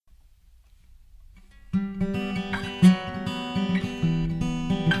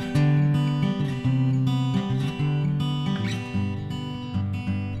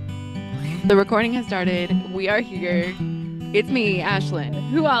The recording has started. We are here. It's me, Ashlyn.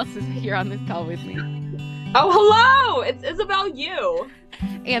 Who else is here on this call with me? Oh, hello! It's Isabel Yu.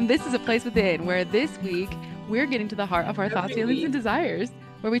 And this is A Place Within, where this week we're getting to the heart of our thoughts, Every feelings, and week. desires,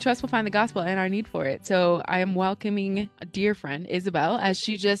 where we trust we'll find the gospel and our need for it. So I am welcoming a dear friend, Isabel, as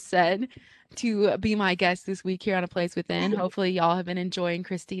she just said, to be my guest this week here on A Place Within. Hopefully, y'all have been enjoying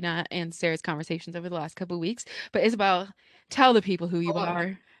Christina and Sarah's conversations over the last couple of weeks. But Isabel, tell the people who you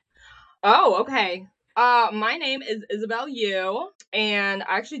are. Oh, okay. My name is Isabel Yu, and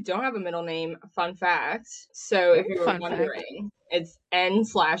I actually don't have a middle name. Fun fact. So if Very you were fun fact. wondering, it's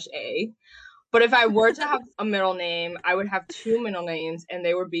N/A. But if I were to have a middle name, I would have two middle names, and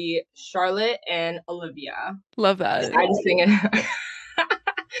they would be Charlotte and Olivia. Love that. I just think it.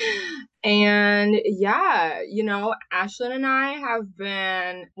 And yeah, Ashlyn and I have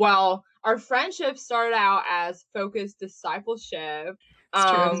been, well, our friendship started out as focused discipleship. It's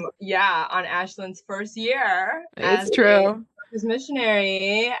true. Yeah, on Ashlyn's first year It's as a true. campus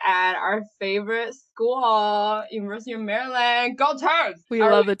missionary at our favorite school, University of Maryland. Go Terps! We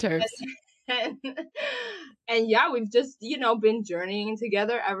love the Terps. And, and yeah, we've just, been journeying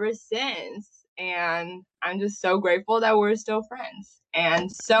together ever since. And I'm just so grateful that we're still friends and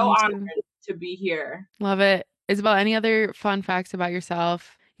so Me honored too. to be here. Love it. Isabel, any other fun facts about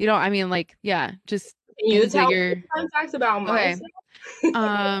yourself? Just Can give you the tell me bigger. fun facts about Okay. myself?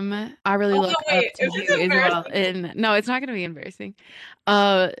 I really Oh, no, look up wait. to Is you, this Isabel, embarrassing? in no, it's not gonna be embarrassing.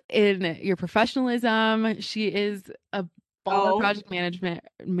 In your professionalism, she is a baller Oh, project management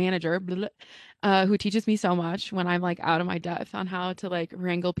manager, blah, blah, who teaches me so much when I'm like out of my depth on how to like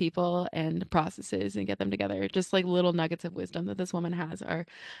wrangle people and processes and get them together. Just like little nuggets of wisdom that this woman has are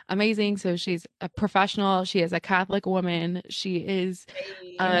amazing. So she's a professional, she is a Catholic woman, she is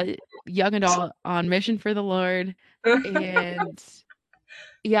hey. a young adult on mission for the Lord. And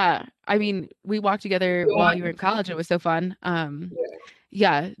yeah, I mean, we walked together You while want- you were in college. It was so fun.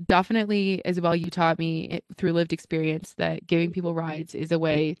 Yeah, definitely, Isabel, you taught me through lived experience that giving people rides is a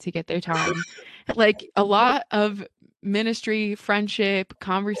way to get their time. Like a lot of ministry, friendship,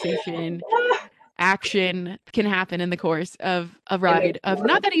 conversation, action can happen in the course of a In the ride of not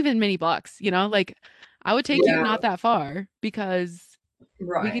car. that even many blocks, like I would take you Yeah, not that far because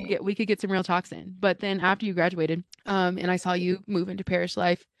right. we could get some real talks in. But then after you graduated, and I saw you move into parish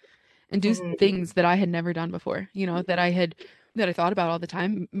life and do Mhm. things that I had never done before, that I thought about all the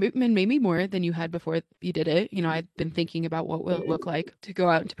time, and maybe more than you had before you did it. I've been thinking about what will it look like to go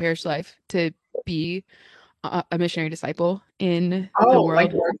out into parish life, to be a missionary disciple in the Oh,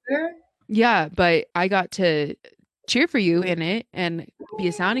 like world. work there? Yeah, but I got to cheer for you in it and be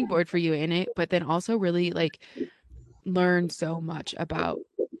a sounding board for you in it, but then also really like learn so much about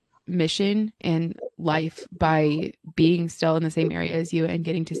mission and life by being still in the same area as you and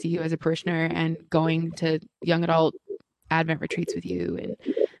getting to see you as a parishioner and going to young adult Advent retreats with you and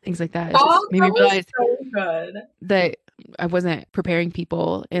things like that. It Oh, just made that me was realize so good. that I wasn't preparing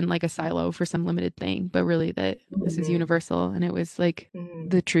people in like a silo for some limited thing, but really that this is Mhm. universal. And it was like the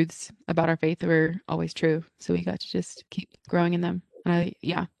Mhm. truths about our faith were always true. So we got to just keep growing in them. And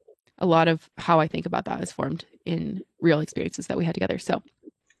yeah, a lot of how I think about that is formed in real experiences that we had together. So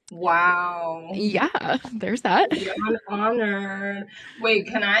Wow. yeah, there's that. Beyond honored. Wait,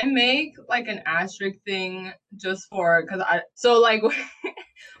 can I make like an asterisk thing just for because I so like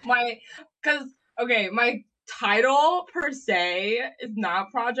my because okay, my title per se is not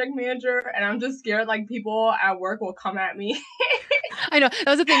project manager, and I'm just scared like people at work will come at me. I know that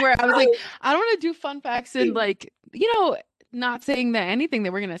was the thing where I was like, I don't want to do fun facts and like, not saying that anything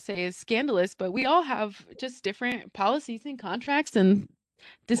that we're gonna say is scandalous, but we all have just different policies and contracts and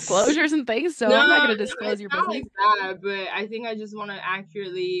disclosures and things. So No, I'm not no, gonna disclose it's your not business. like that, but I think I just want to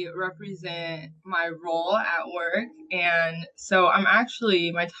accurately represent my role at work. And so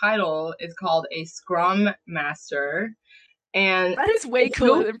my title is called a Scrum Master. And That is way it's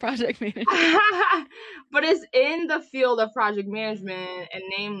cooler so, than project manager. but it's in the field of project management and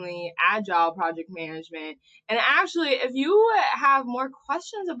namely agile project management. And actually, if you have more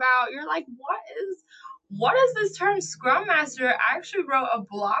questions about, you're like, what is this term Scrum Master? I actually wrote a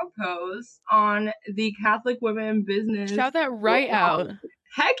blog post on the Catholic Women Business Shout that right blog. out.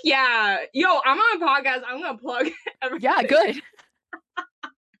 Heck yeah. Yo, I'm on a podcast. I'm gonna plug Yeah, everything. good.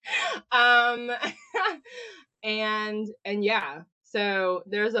 Um and yeah. So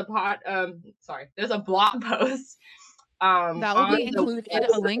there's a blog post That will on be the included. A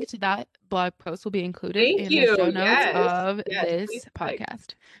website. link to that blog post will be included Thank in the you. show notes Yes. of Yes, please this click.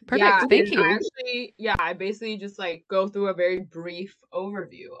 podcast. Yeah, Perfect. and Thank you. I basically just like go through a very brief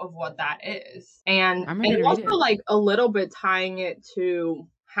overview of what that is. And I'm ready to read also it. like a little bit tying it to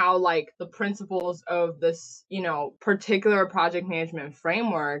how like the principles of this, you know, particular project management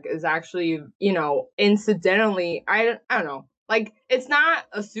framework is actually, you know, incidentally, I don't know. Like it's not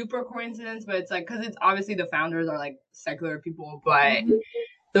a super coincidence, but it's like cuz it's obviously the founders are like secular people, but Hmm.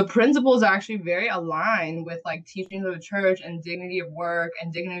 the principles are actually very aligned with like teachings of the church and dignity of work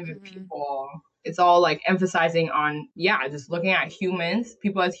and dignity of Hmm. people. It's all like emphasizing on, yeah, just looking at humans,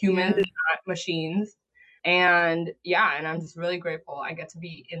 people as humans, Yeah. not machines. And yeah, and I'm just really grateful I get to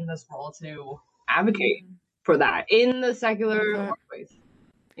be in this role to advocate Hmm. for that in the I secular love that. workplace,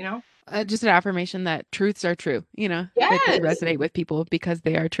 you know? Just an affirmation that truths are true, that they Yes. resonate with people because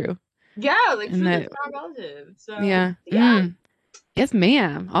they are true. Yeah, like And truth is that, not relative. So yeah. yeah. Yes,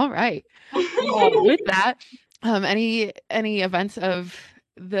 ma'am. All right. Well, with that, any events of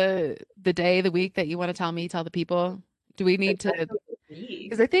the day, the week that you want to tell me, tell the people? Do we need to?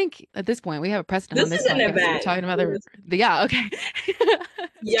 Because I think at this point we have a precedent on This this is an podcast. We're event. talking about the yeah, okay.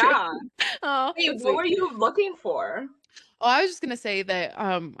 That's true. Yeah. Oh, Wait, that's what sweet. were you looking for? Oh, I was just gonna say that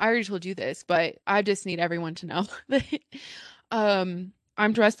I already told you this, but I just need everyone to know that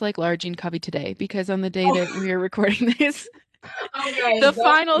I'm dressed like Lara Jean Covey today because on the day that we are recording this, Okay, the don't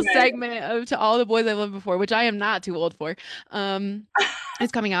final okay. segment of To All the Boys I Loved Before, which I am not too old for, um,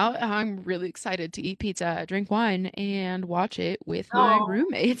 is coming out. I'm really excited to eat pizza, drink wine, and watch it with my Oh,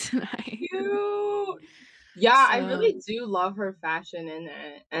 roommate tonight. cute. Yeah, I So, really do love her fashion in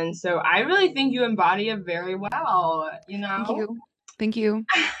it. And so I really think you embody it very well, you thank know? you. Thank you.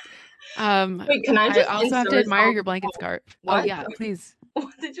 Um, Wait, can I I just also have to insert admire your blanket scarf. Oh what? yeah, please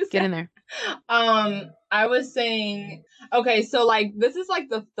What did you get say? in there. I was saying, okay, so like this is like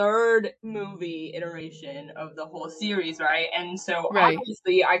the third movie iteration of the whole series, right? And so Right.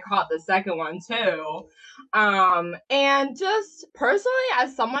 obviously I caught the second one too. And just personally,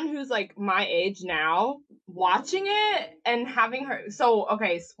 as someone who's like my age now, watching it and having her, so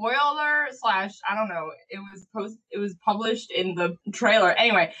okay, spoiler slash, I don't know, it was published in the trailer.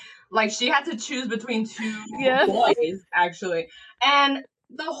 Anyway, like she had to choose between two Yeah. boys actually. And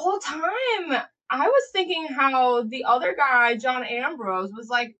the whole time I was thinking how the other guy, John Ambrose, was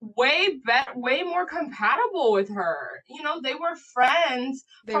like way more compatible with her. You know, they were friends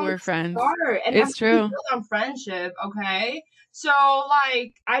They from the were friends. start, and It's everything true. built on friendship. Okay, so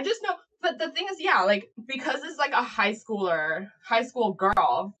like I just know. But the thing is, yeah, like because it's like a high school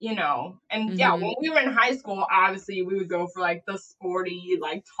girl, you know, and yeah, Hmm. when we were in high school, obviously we would go for like the sporty,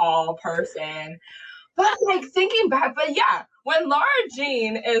 like tall person. But like thinking back, but yeah, when Laura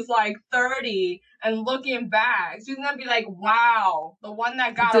Jean is like 30 and looking back, she's gonna be like, wow, the one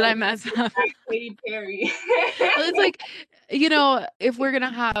that got Did away I mess was up? Katy Perry. Well, it's like, if we're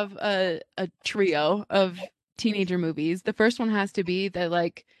gonna have a trio of teenager movies, the first one has to be the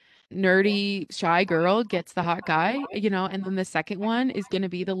like nerdy shy girl gets the hot guy, and then the second one is gonna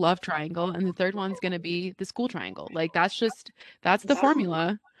be the love triangle, and the third one's gonna be the school triangle. Like that's the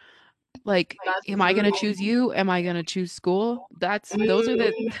formula. Like, That's am I true. gonna choose you? Am I gonna choose school? Those are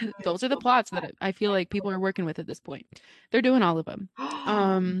the Mm. those are the plots that I feel like people are working with at this point. They're doing all of them.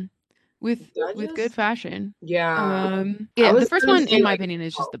 Um, with good Judges? fashion. Yeah. I Yeah, the was first gonna one, say in my like, opinion,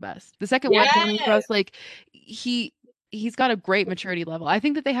 is just the best. The second one, John yes. Ambrose, like he he's got a great maturity level. I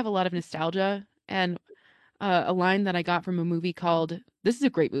think that they have a lot of nostalgia and a line that I got from a movie called this is a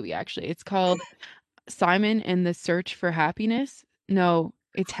great movie actually. It's called Simon and the Search for Happiness. No,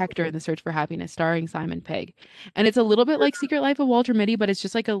 it's Hector and the Search for Happiness, starring Simon Pegg. And it's a little bit like Secret Life of Walter Mitty, but it's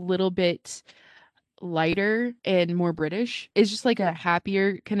just like a little bit lighter and more British. It's just like a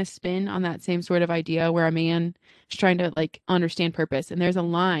happier kind of spin on that same sort of idea where a man is trying to like understand purpose. And there's a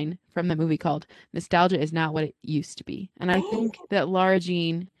line from the movie called Nostalgia is not what it used to be. And I think that Lara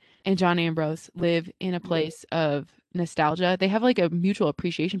Jean and John Ambrose live in a place of nostalgia. They have like a mutual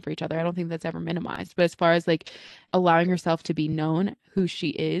appreciation for each other. I don't think that's ever minimized. But as far as like allowing herself to be known who she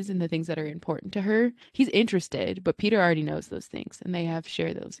is and the things that are important to her, he's interested, but Peter already knows those things and they have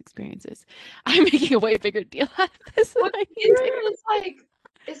shared those experiences. I'm making a way bigger deal out of this than But I need Peter to. is like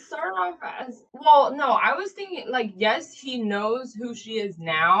it started off as well, no, I was thinking like yes, he knows who she is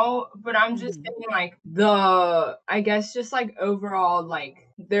now, but I'm just Hmm. thinking like the I guess just like overall like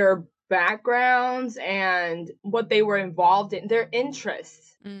their backgrounds and what they were involved in, their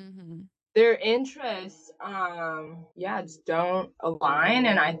interests. Hmm. Their interests yeah, just don't align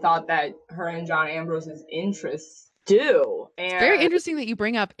and I thought that her and John Ambrose's interests do. It's very And interesting that you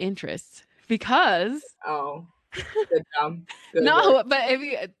bring up interests because oh, good job. Good work. no, but if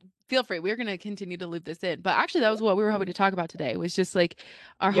you feel free, we're going to continue to loop this in. But actually, that was what we were hoping to talk about today was just like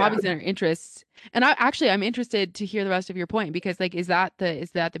our Yeah. hobbies and our interests. And I'm interested to hear the rest of your point because like is that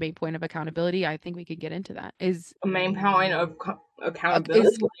the main point of accountability? I think we could get into that. A main point of Is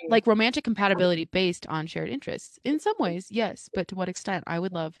accountability. like romantic compatibility based on shared interests? In some ways, yes, but to what extent? I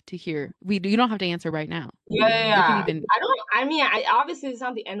would love to hear. You don't have to answer right now. Yeah, yeah, You can yeah. even I don't. I mean, obviously it's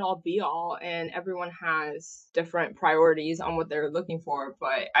not the end all be all, and everyone has different priorities on what they're looking for.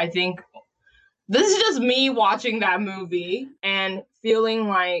 But I think this is just me watching that movie and feeling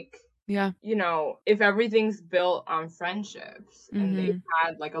like, yeah. if everything's built on friendships and they've Hmm.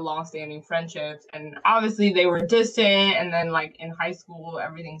 had like a long-standing friendships, and obviously they were distant, and then like in high school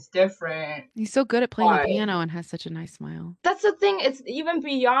everything's different. He's so good at playing the But piano and has such a nice smile. that's the thing. It's even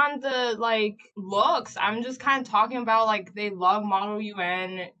beyond the like looks. I'm just kind of talking about like they love Model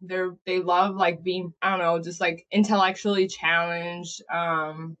UN. They love like being, I don't know, just like intellectually challenged.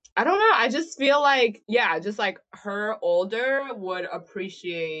 I don't know. I just feel like, yeah, just like her older would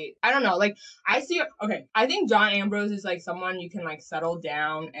appreciate. I don't know. Like I see. Okay, I think John Ambrose is like someone you can like settle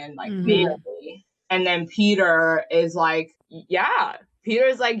down and like Hmm. marry. And then Peter is like, yeah.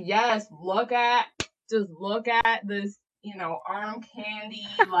 Peter's like, yes, look at this, arm candy.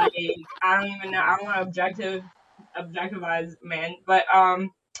 Like, I don't even know. I don't want to objectivize men, but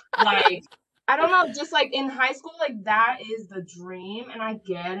like, I don't know. Just like in high school, like that is the dream, and I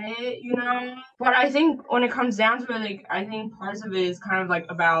get it. But I think when it comes down to it, like I think parts of it is kind of like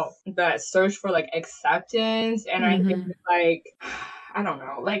about the search for like acceptance, and I think Hmm. like I don't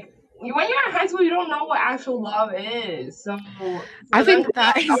know, like when you're in high school, you don't know what actual love is. So I for them to think be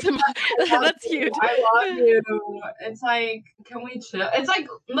that like, is "Oh, I love that's you, huge. I love you," it's like, can we chill? It's like,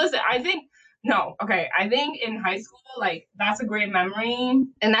 listen, I think no, okay. I think in high school, like that's a great memory,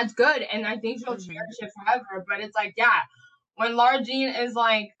 and that's good, and I think she'll Hmm. cherish it forever. But it's like, yeah, when Lara Jean is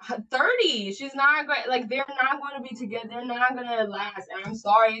like 30, she's not going. Like they're not going to be together. They're not going to last. And I'm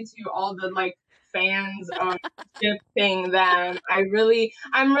sorry to all the like fans of shipping them. I'm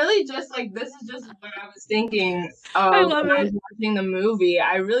really just like, this is just what I was thinking I of love when I was it. watching the movie.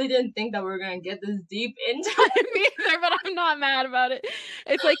 I really didn't think that we were gonna get this deep into Me either, but I'm not mad about it.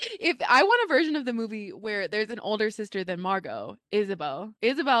 It's like if I want a version of the movie where there's an older sister than Margot, Isabel,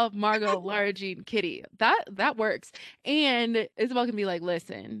 Margot, Lara Jean, Kitty. That works. And Isabel can be like,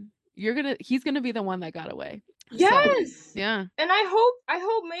 listen, he's gonna be the one that got away. So Yes. yeah. And I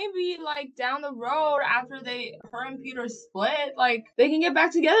hope maybe like down the road after her and Peter split, like they can get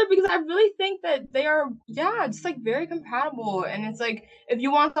back together, because I really think that they are, yeah, just like very compatible. And it's like, if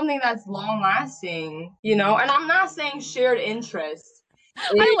you want something that's long lasting, and I'm not saying shared interests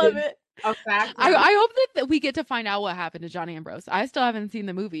I is love it. a I, factor. I hope that we get to find out what happened to John Ambrose. I still haven't seen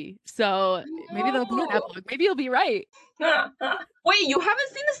the movie, so maybe there'll be an No. epilogue. Maybe you'll be right. Wait, you haven't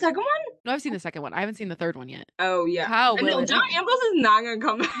seen the second one? No, I've seen the second one. I haven't seen the third one yet. Oh yeah. How And will no, it John end? Ambrose is not gonna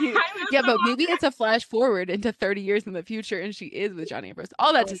come back. I'm just Yeah, gonna but maybe it's a flash forward into 30 years in the future and she is with John Ambrose.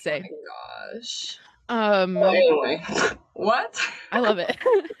 All that Oh to say. my gosh. Well, Um, anyway, what? I love it.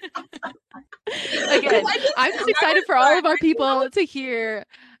 Because Again, I just I'm just remember, excited for all of our people to hear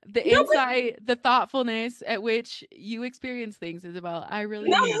the no, but insight, the thoughtfulness at which you experience things, Isabel. I really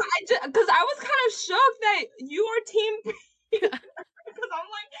no, mean it. I just because I was kind of shocked that you are Team Peter, because I'm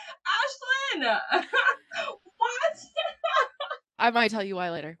like, Ashlyn, what? I might tell you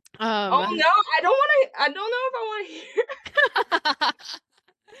why later. Oh no, I don't want to. I don't know if I want to hear.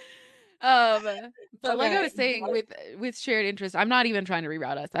 But like I Okay, was saying, with shared interest, I'm not even trying to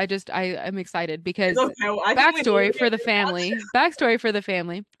reroute us. I am excited it's because okay. Well, I think we need to get backstory for the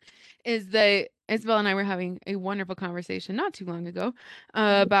family is that Isabel and I were having a wonderful conversation not too long ago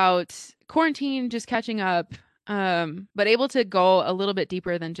about quarantine, just catching up, but able to go a little bit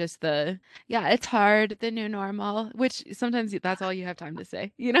deeper than just yeah, it's hard, the new normal, which sometimes that's all you have time to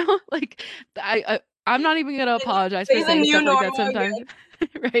say, you know? Like I'm not even gonna apologize for say the saying new stuff like that normal sometimes,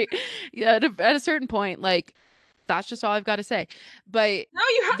 again. right? Yeah, at a certain point, like that's just all I've got to say. But No,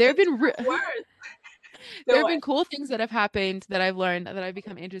 you have there to have been do words. there Do have it. been cool things that have happened that I've learned that I've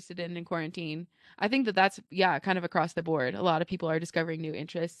become interested in quarantine. I think that that's yeah, kind of across the board. A lot of people are discovering new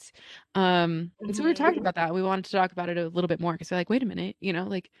interests. And so we were talking Mm-hmm. about that. We wanted to talk about it a little bit more because we're like, wait a minute,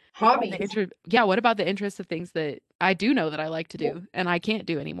 like Hobbies. what about the interests of things that I do know that I like to do and I can't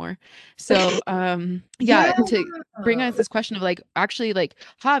do anymore? So, yeah, Yeah. to bring us this question of like actually like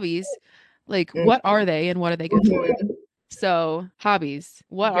hobbies, like Mhm. what are they and what are they good for? So, hobbies,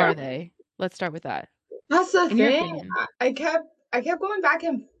 what Yeah. are they? Let's start with that. That's the In your thing. opinion. I kept going back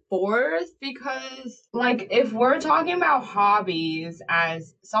and forth, because like if we're talking about hobbies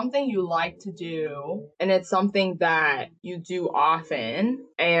as something you like to do, and it's something that you do often,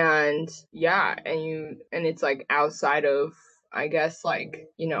 and yeah, and it's like outside of I guess like,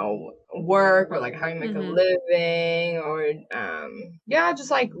 work or like how you make a Mm-hmm. living or yeah,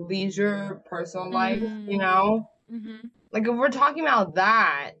 just like leisure, personal life, you Mm-hmm. know? Mm-hmm. Like if we're talking about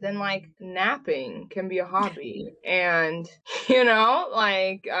that, then like napping can be a hobby. And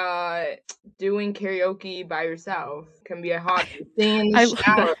like doing karaoke by yourself can be a hobby. Singing in the I love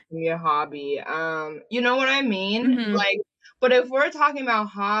that. shower can be a hobby. You know what I mean? Mm-hmm. Like, but if we're talking about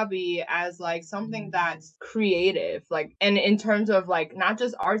hobby as like something that's creative, like, and in terms of like not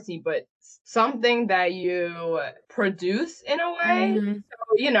just artsy, but something that you produce in a way. Mm-hmm.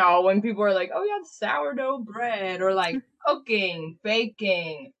 So, when people are like, oh yeah, sourdough bread, or like cooking,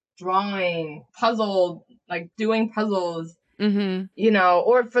 baking, drawing, puzzle, like doing puzzles, Mm-hmm.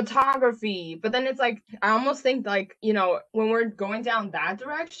 or photography. But then it's like, I almost think like, when we're going down that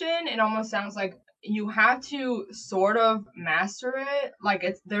direction, it almost sounds like you have to sort of master it. Like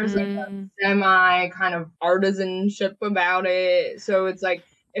there's like Mm-hmm. a semi kind of artisanship about it. So it's like,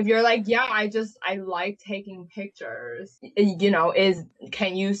 if you're like, yeah, I like taking pictures,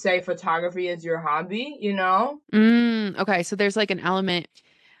 can you say photography is your hobby, Okay, so there's like an element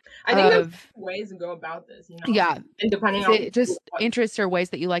I think there's of, ways to go about this, yeah, and depending is on it just what. interests or ways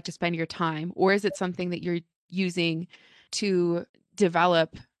that you like to spend your time, or is it something that you're using to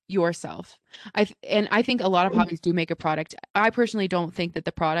develop yourself? And I think a lot of hobbies do make a product. I personally don't think that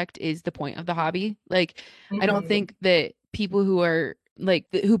the product is the point of the hobby. Like, I don't Mhm. think that people who are like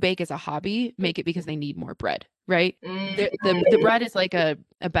who bake as a hobby make it because they need more bread, right? The Mhm. bread is like a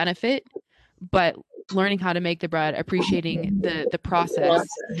benefit, but learning how to make the bread, appreciating the process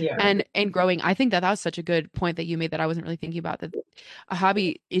Yeah. and growing. I think that that was such a good point that you made that I wasn't really thinking about, that a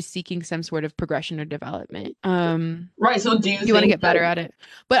hobby is seeking some sort of progression or development. Right. So do you You want to think get better that? at it.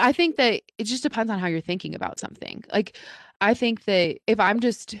 But I think that it just depends on how you're thinking about something. Like, I think that if I'm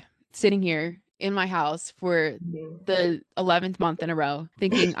just sitting here in my house for Mhm. the 11th month in a row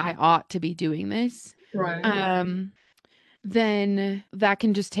thinking I ought to be doing this, Right. um, then that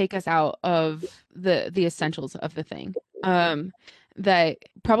can just take us out of the essentials of the thing. Um, that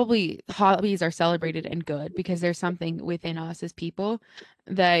probably hobbies are celebrated and good because there's something within us as people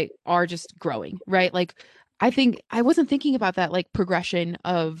that are just growing, right? Like, I think I wasn't thinking about that like progression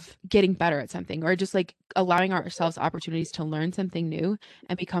of getting better at something or just like allowing ourselves opportunities to learn something new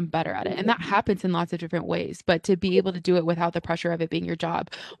and become better at it. And that happens in lots of different ways. But to be able to do it without the pressure of it being your job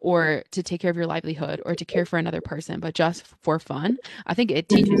or to take care of your livelihood or to care for another person, but just for fun, I think it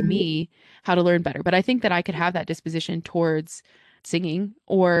teaches Mhm. me how to learn better. But I think that I could have that disposition towards singing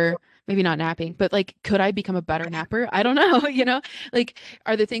or maybe not napping, but like, could I become a better napper? I don't know, like,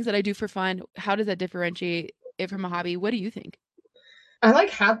 are the things that I do for fun, how does that differentiate it from a hobby? What do you think? I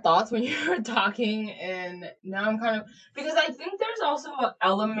like had thoughts when you were talking, and now I'm kind of, because I think there's also an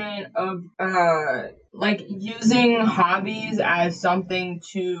element of like using hobbies as something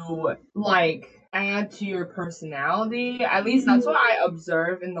to like add to your personality. At least that's what I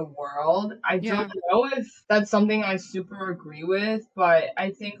observe in the world. I don't Yeah. know if that's something I super agree with, but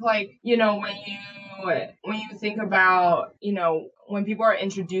I think like, when you think about, when people are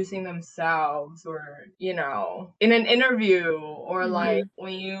introducing themselves, or in an interview, or like Mm-hmm.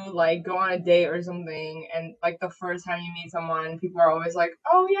 when you like go on a date or something, and like the first time you meet someone, people are always like,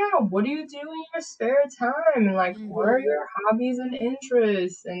 oh yeah, what do you do in your spare time, and like what are Mm-hmm. your hobbies and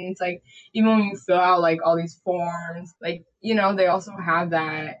interests? And it's like, even when you fill out like all these forms, like they also have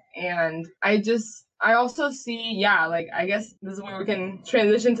that. And I also see, yeah, like I guess this is where we can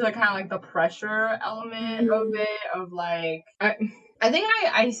transition to the kind of like the pressure element of Mm-hmm. it, of like I think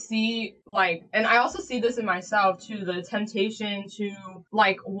I see like, and I also see this in myself too, the temptation to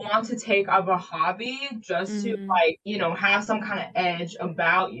like want to take up a hobby just to Mm-hmm. like, have some kind of edge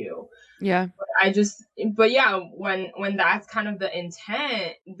about you. Yeah. I just, but yeah, when that's kind of the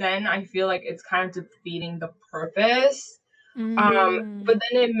intent, then I feel like it's kind of defeating the purpose. Mm-hmm. But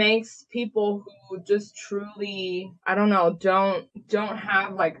then it makes people who just truly, I don't know, don't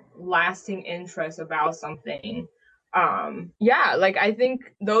have like lasting interest about something. Yeah, like I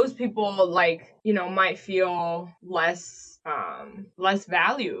think those people like, might feel less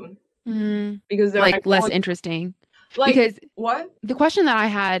valued, Mm-hmm. because they're like, Like less well, interesting. like Because what? the question that I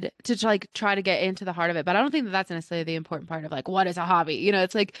had to like try to get into the heart of it, but I don't think that that's necessarily the important part of like what is a hobby?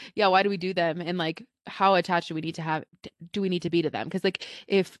 It's like, yeah, why do we do them? And like how attached do we need to have do we need to be to them? Because like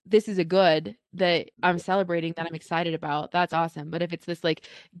if this is a good that I'm celebrating that I'm excited about, that's awesome. But if it's this like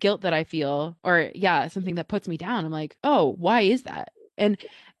guilt that I feel or yeah, something that puts me down, I'm like, "Oh, why is that?" And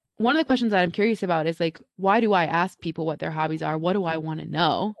one of the questions that I'm curious about is like, why do I ask people what their hobbies are? What do I want to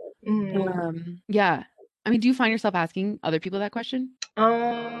know? Mm, Yeah. I mean, do you find yourself asking other people that question?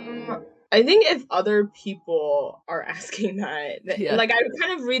 um I think if other people are asking that, Yeah. like I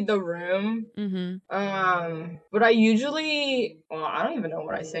kind of read the room. Mm-hmm. But I usually, well, I don't even know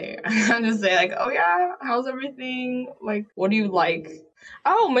what I say. I just say like, "Oh yeah, how's everything? Like, what do you like?"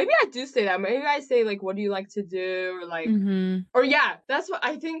 Oh, maybe I do say that. Maybe I say like, "What do you like to do?" Or like, Mm-hmm. or yeah, that's what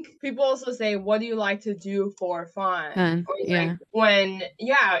I think people also say, "What do you like to do for fun?" Fun. Or like Yeah. when,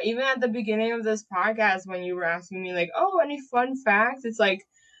 yeah, even at the beginning of this podcast, when you were asking me like, "Oh, any fun facts?" It's like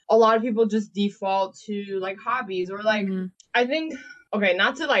a lot of people just default to like hobbies or like Mm-hmm. I think okay,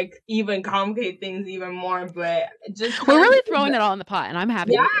 not to like even complicate things even more, but just We're kind of really throwing it all in the pot, and I'm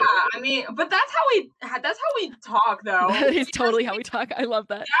happy yeah. with it. I mean, but that's how we talk though. That We is just totally how like we talk. I love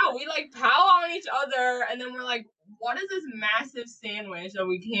that. yeah, we like pow on each other, and then we're like, what is this massive sandwich that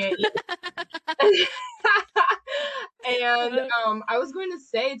we can't eat? And Uh, I was going to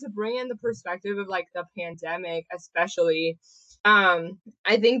say to bring in the perspective of like the pandemic, especially,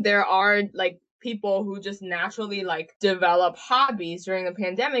 I think there are like people who just naturally like develop hobbies during the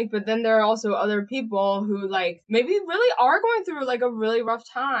pandemic, but then there are also other people who like maybe really are going through like a really rough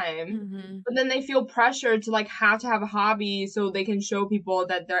time. mm-hmm. But then they feel pressured to have a hobby so they can show people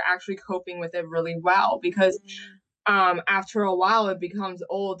that they're actually coping with it really well because after a while it becomes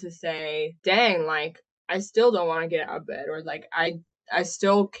old to say, dang, like I still don't want to get out of bed or like I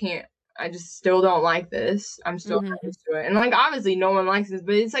still can't I just still don't like this. I'm still not Mm-hmm. used to it. And like obviously no one likes this,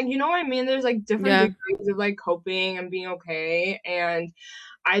 but it's like you know what I mean? There's like different Yeah. degrees of like coping and being okay. And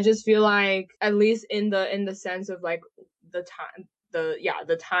I just feel like at least in the sense of like the time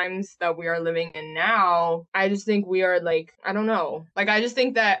the times that we are living in now, I just think we are like I don't know. Like I just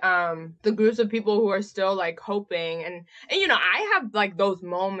think that the groups of people who are still like hoping and you know, I have like those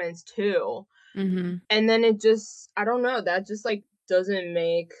moments too. Mm-hmm. And then it just I don't know, that just like doesn't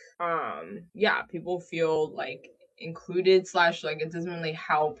make yeah, people feel like included slash like it doesn't really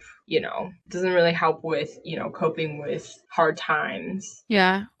help, you know, doesn't really help with, you know, coping with hard times.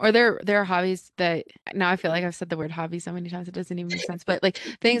 Yeah. Or there are hobbies that now I feel like I've said the word hobby so many times it doesn't even make sense. But like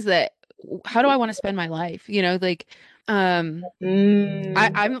things that how do I want to spend my life? You know, like um I,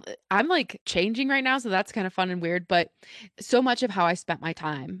 Mm, I'm I'm like changing right now, so that's kind of fun and weird. But so much of how I spent my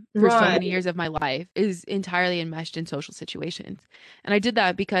time for so right. many years of my life is entirely enmeshed in social situations. And I did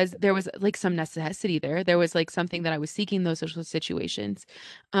that because there was like some necessity there. There was like something that I was seeking those social situations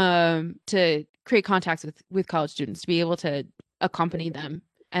to create contacts with college students, to be able to accompany them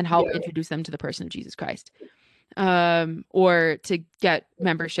and help Yeah. introduce them to the person of Jesus Christ or to get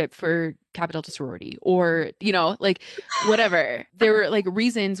membership for Kappa Delta sorority or like whatever. There were like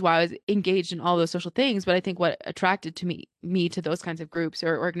reasons why I was engaged in all those social things, but I think what attracted to me to those kinds of groups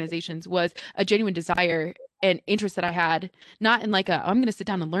or organizations was a genuine desire and interest that I had, not in like I'm going to sit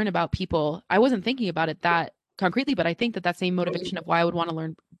down and learn about people. I wasn't thinking about it that concretely, but I think that same motivation of why I would want to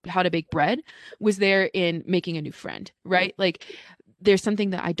learn how to bake bread was there in making a new friend, right? Like there's something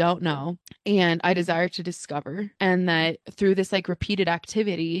that I don't know and I desire to discover. And that through this like repeated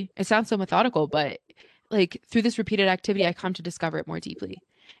activity, it sounds so methodical, but like through this repeated activity, I come to discover it more deeply.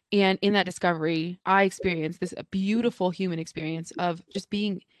 And in that discovery, I experience this beautiful human experience of just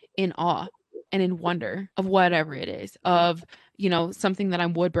being in awe and in wonder of whatever it is, of, something that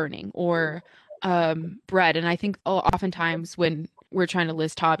I'm wood burning or bread. And I think oftentimes when we're trying to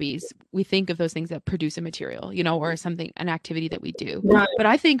list hobbies, we think of those things that produce a material, or something, an activity that we do. Right. But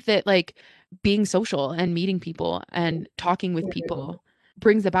I think that like being social and meeting people and talking with people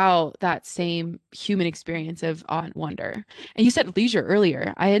brings about that same human experience of awe and wonder. And you said leisure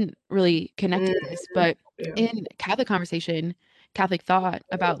earlier. I hadn't really Mm, connected this, but yeah. in Catholic conversation, Catholic thought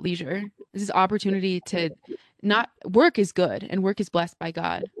about leisure, this is opportunity to not work is good and work is blessed by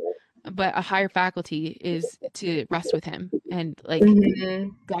God, but a higher faculty is to rest with him and like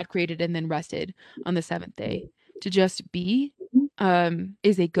Mhm. God created and then rested on the seventh day. To just be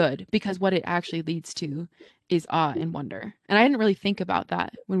is a good because what it actually leads to is awe and wonder. And I didn't really think about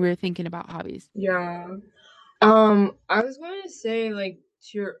that when we were thinking about hobbies. Yeah. I was going to say like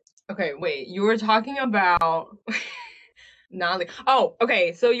to your okay, wait, you were talking about not like oh,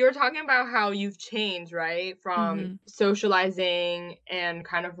 okay, so you were talking about how you've changed, right? From Hmm. socializing and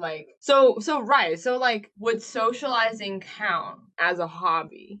kind of like so right, so like would socializing count as a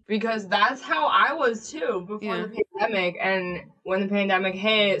hobby? Because that's how I was too before Yeah. the pandemic and when the pandemic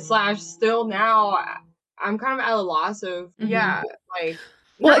hit, slash still now I'm kind of at a loss of Hmm. yeah, like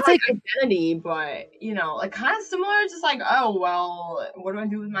Well, not it's like like, identity, but you know, like kind of similar, just like, oh well, what do I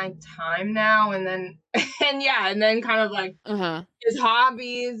do with my time now? And then and yeah, and then kind of like uh-huh. is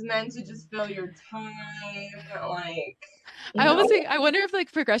hobbies meant to just fill your time? Like, I you know? almost think, I wonder if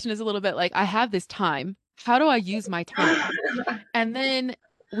like progression is a little bit like, I have this time. How do I use my time? And then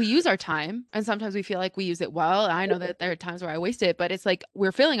we use our time and sometimes we feel like we use it well. I know that there are times where I waste it, but it's like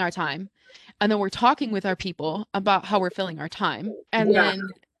we're filling our time and then we're talking with our people about how we're filling our time. And Yeah. then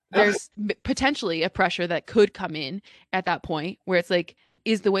Ugh. there's potentially a pressure that could come in at that point where it's like,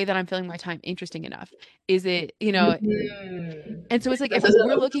 is the way that I'm filling my time interesting enough? Is it, Mhm. and so it's like That if doesn't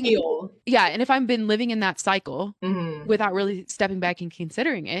we're looking, appeal. yeah, and if I've been living in that cycle Mhm. without really stepping back and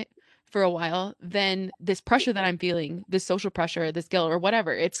considering it for a while, then this pressure that I'm feeling, this social pressure, this guilt, or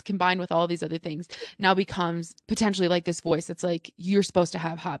whatever, it's combined with all these other things, now becomes potentially like this voice that's like, you're supposed to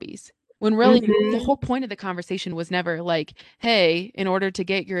have hobbies. When really the Mhm. whole point of the conversation was never like, hey, in order to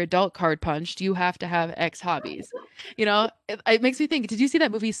get your adult card punched, you have to have X hobbies. It makes me think, did you see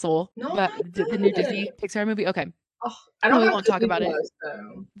that movie Soul? No, But I the new didn't. Disney Pixar movie? Okay. Oh, I And don't we have won't talk Disney about it. Plus, so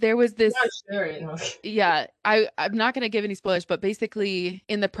I'm There was not this sharing. yeah, I'm not going to give any spoilers, but basically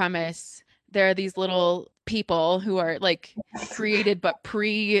in the premise, there are these little people who are like created but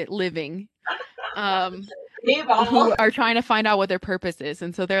pre-living, um, Hey, ball. who are trying to find out what their purpose is.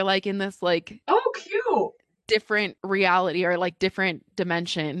 And so they're like in this like Oh, cute. different reality or like different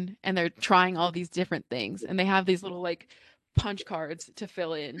dimension, and they're trying all these different things. And they have these little like punch cards to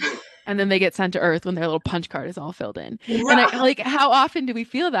fill in. And then they get sent to Earth when their little punch card is all filled in. And I Right. like, how often do we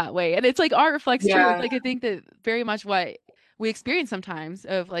feel that way? And it's like art reflects truth. Yeah. Like I think that very much what we experience sometimes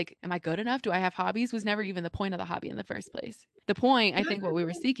of like, am I good enough? Do I have hobbies? Was never even the point of the hobby in the first place. The point, I think, what we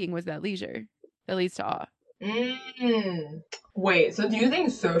were seeking was that leisure that leads to awe. Mm. Wait, so do you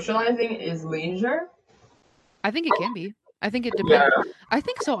think socializing is leisure? I think it can be. I think it Yeah. depends. I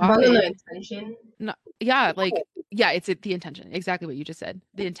think so Depends on the often. intention. No, yeah, like yeah, it's the intention. Exactly what you just said.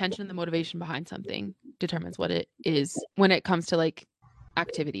 The intention and the motivation behind something determines what it is when it comes to like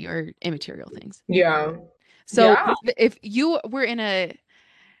activity or immaterial things. Yeah. So Yeah. if you were in a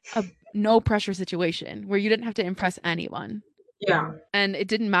no pressure situation where you didn't have to impress anyone Yeah. and it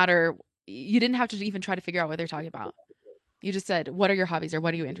didn't matter, you didn't have to even try to figure out what they're talking about. You just said, "What are your hobbies or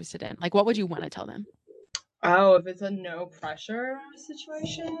what are you interested in?" Like what would you want to tell them? Oh, if it's a no pressure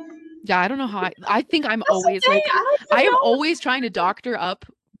situation. Yeah, I don't know how I think I'm That's the always thing. like I don't I even am know. always trying to doctor up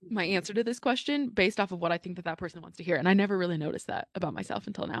my answer to this question based off of what I think that that person wants to hear, and I never really noticed that about myself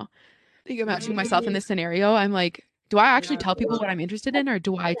until now. I think imagining myself in Mm, this scenario, I'm like, do I actually yeah. tell people what I'm interested in, or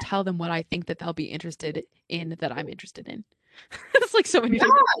do I tell them what I think that they'll be interested in that I'm interested in? It's like so many Yeah,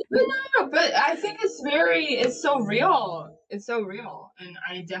 different. no, but I think it's so real. It's so real. And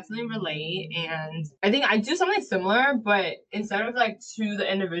I definitely relate. And I think I do something similar, but instead of like to the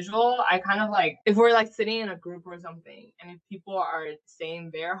individual, I kind of like, if we're like sitting in a group or something, and if people are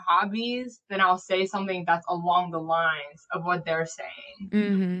saying their hobbies, then I'll say something that's along the lines of what they're saying.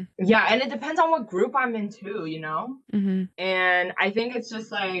 Mm-hmm. Yeah, and it depends on what group I'm in too, Mm-hmm. And I think it's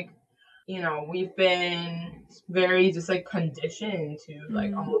just like, we've been very just like conditioned to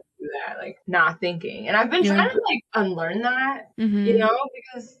like Mm-hmm. almost do that, like not thinking. And I've been Yeah. trying to like unlearn that, Mm-hmm.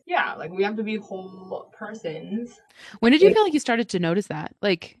 because yeah, like we have to be whole persons. When did you And, feel like you started to notice that?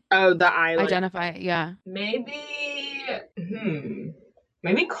 Like oh, the I like identify, yeah. maybe hmm,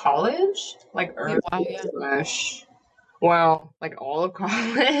 maybe college, like Yeah, early wow, yeah. slash well, like all of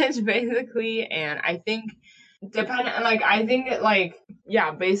college basically. And I think I think it like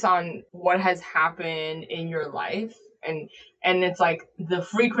yeah, based on what has happened in your life, and it's like the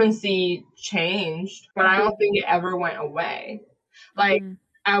frequency changed, but I don't think it ever went away. Like Mm-hmm.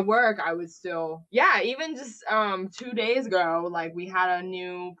 at work I would still, yeah, even just 2 days ago, like we had a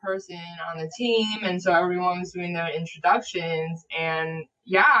new person on the team, and so everyone was doing their introductions, and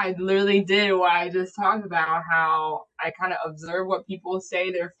yeah, I literally did what I just talked about, how I kind of observe what people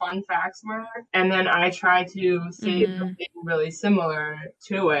say their fun facts were, and then I try to say Mm-hmm. something really similar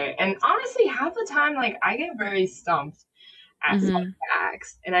to it. And honestly, half the time, like I get very stumped at some Mm-hmm.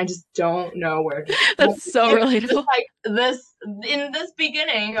 facts, and I just don't know where to go. That's so Just relatable. like this in this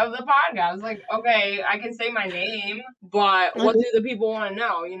beginning of the podcast, like okay, I can say my name, but what do the people want to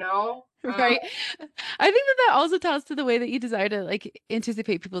know? Right. I think that that also tells to the way that you desire to like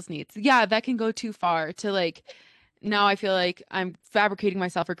anticipate people's needs. Yeah, that can go too far to like now I feel like I'm fabricating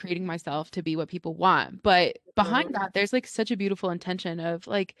myself or creating myself to be what people want. But behind that, there's like such a beautiful intention of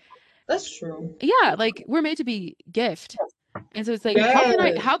like, That's true. yeah, like we're made to be gift. And so it's like,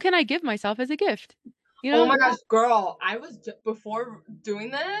 Yes. how can I give myself as a gift? You Oh know? my gosh, girl! Before doing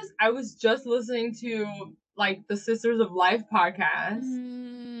this, I was just listening to like the Sisters of Life podcast,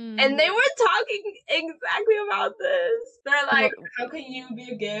 Mm, and they were talking exactly about this. They're like, what, how can you be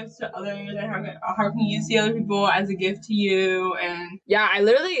a gift to others, and how can you see other people as a gift to you? And yeah, I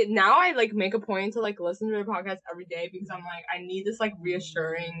literally now I like make a point to like listen to their podcast every day, because I'm like I need this like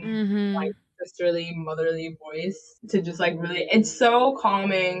reassuring mm-hmm. like sisterly, motherly voice to just like really, it's so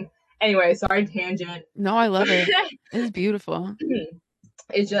calming. Anyway, sorry, tangent. No, I love it. It's beautiful.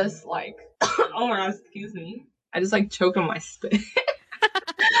 It's just like, oh my god, excuse me. I just like choked on my spit.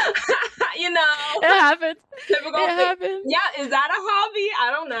 you know, It happens. It typical thing. happens. Yeah, is that a hobby?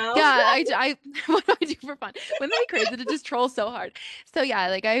 I don't know. Yeah, what do I do for fun? Wouldn't that be crazy to just troll so hard? So yeah,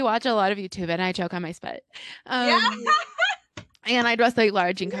 like I watch a lot of YouTube and I choke on my spit. yeah, Um, and I dress like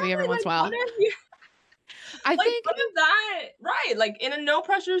large and cubby every yeah, once like in a what while. if you I like think, what if that right? Like in a no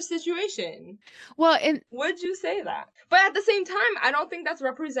pressure situation. well, and Would you say that? But at the same time, I don't think that's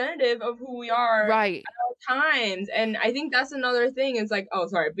representative of who we are right, times. And I think that's another thing is like, oh,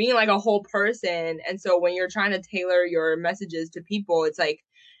 sorry, being like a whole person. And so when you're trying to tailor your messages to people, it's like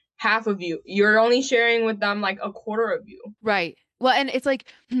half of you. You're only sharing with them like a quarter of you. right. Well, and it's like,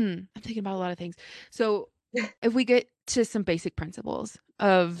 I'm thinking about a lot of things. So if we get to some basic principles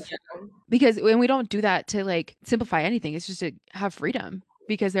of, because when we don't do that to like simplify anything, it's just to have freedom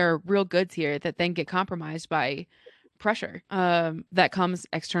because there are real goods here that then get compromised by pressure that comes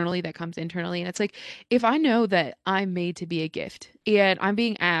externally, that comes internally. And it's like, if I know that I'm made to be a gift and I'm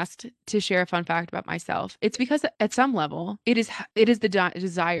being asked to share a fun fact about myself, it's because at some level it is the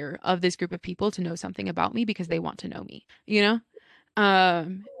desire of this group of people to know something about me because they want to know me, you know?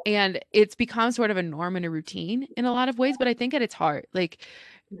 And it's become sort of a norm and a routine in a lot of ways, but I think at its heart, like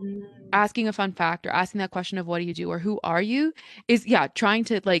Mm. asking a fun fact or asking that question of what do you do or who are you is, yeah, trying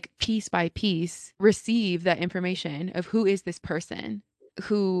to like piece by piece receive that information of who is this person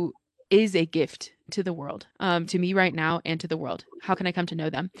who is a gift to the world, to me right now and to the world. How can I come to know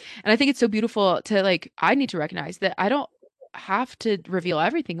them? And I think it's so beautiful to like, I need to recognize that I don't have to reveal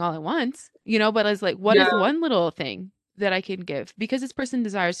everything all at once, but it's like, what Yeah. is one little thing that I can give because this person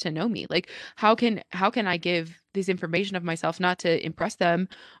desires to know me? Like, how can I give this information of myself not to impress them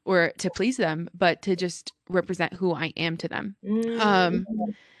or to please them, but to just represent who I am to them? Mm. Um,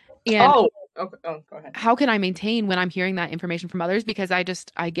 and Oh, okay. Oh, go ahead. how can I maintain when I'm hearing that information from others? Because I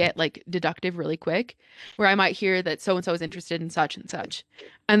get like deductive really quick, where I might hear that so and so is interested in such and such.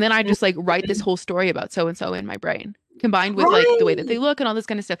 And then I just like write this whole story about so and so in my brain, combined with like the way that Right. they look and all this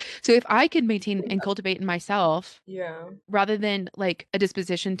kind of stuff. So if I could maintain and cultivate in myself Yeah. rather than like a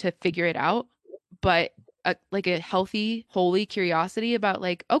disposition to figure it out, but like a healthy, holy curiosity about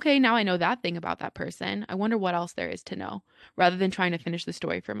like, okay, now I know that thing about that person. I wonder what else there is to know, rather than trying to finish the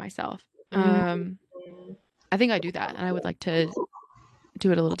story for myself. Mm. I think I do that, and I would like to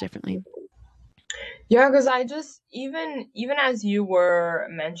do it a little differently. Yeah, because I just even as you were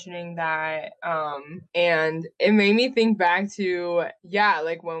mentioning that, and it made me think back to yeah,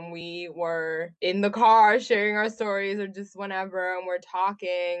 like when we were in the car sharing our stories or just whenever and we're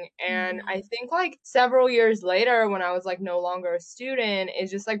talking, and I Mhm. think like several years later when I was like no longer a student, it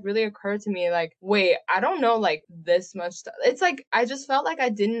just like really occurred to me like, wait, I don't know like this much stuff. It's like I just felt like I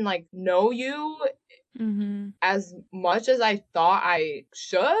didn't like know you Mhm. as much as I thought I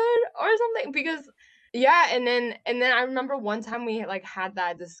should or something because yeah, and then I remember one time we like had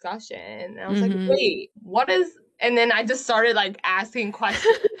that discussion and I was like, Mhm. "Wait, what is?" And then I just started like asking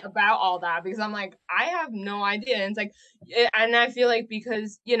questions about all that because I'm like, I have no idea. And it's like and I feel like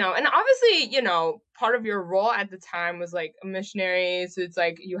because, and obviously, part of your role at the time was like a missionary, so it's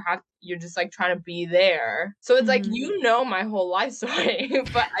like you're just like trying to be there. So it's like Mhm. my whole life story,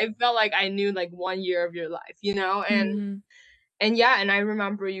 but I felt like I knew like 1 year of your life. Mhm. And yeah, and I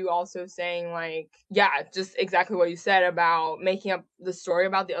remember you also saying like, yeah, just exactly what you said about making up the story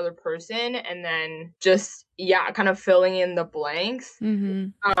about the other person and then just yeah, kind of filling in the blanks.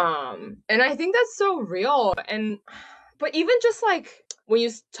 Mhm. And I think that's so real. And but even just like when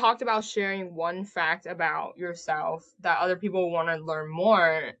you talked about sharing one fact about yourself that other people want to learn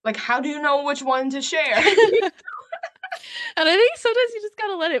more, like how do you know which one to share? And I think sometimes you just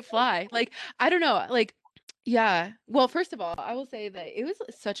gotta let it fly. Like, I don't know, like, yeah. Well, first of all, I will say that it was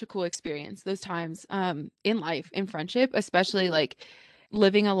such a cool experience those times in life, in friendship, especially like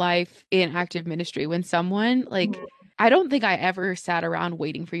living a life in active ministry when someone like I don't think I ever sat around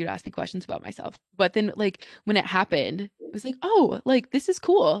waiting for you to ask me questions about myself. But then like when it happened, it was like, "Oh, like this is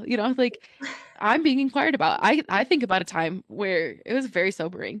cool." Like I'm being inquired about. I think about a time where it was very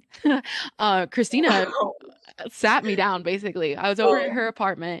sobering. Christina sat me down basically. I was over at Oh, her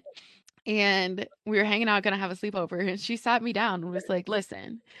apartment and we were hanging out, gonna have a sleepover, and she sat me down and was like,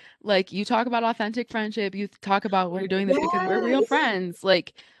 "Listen, like you talk about authentic friendship, you talk about we're doing this because we're real yes. friends.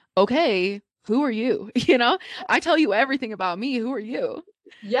 Like, okay, who are you? I tell you everything about me. Who are you?"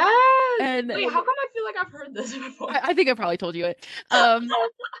 Yes. And Wait, how come I feel like I've heard this before? I think I probably told you it.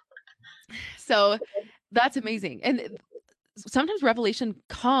 So that's amazing. And sometimes revelation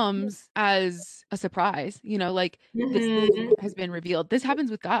comes as a surprise, like this thing Hmm. has been revealed. This happens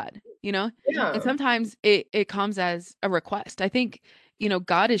with God, and Yeah. sometimes it comes as a request. I think,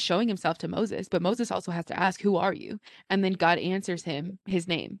 God is showing himself to Moses, but Moses also has to ask, "Who are you?" And then God answers him his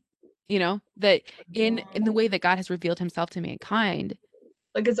name. That in the way that God has revealed himself to mankind,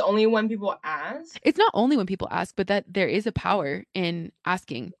 Like it's only when people ask. it's not only when people ask, but that there is a power in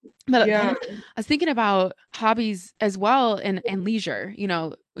asking. But then Yeah. I was thinking about hobbies as well, and leisure.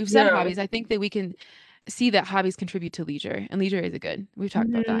 We've said Yeah. hobbies. I think that we can see that hobbies contribute to leisure, and leisure is a good. We've talked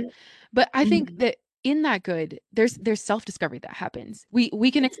about that. Hmm. But I think Hmm. that in that good, there's self-discovery that happens.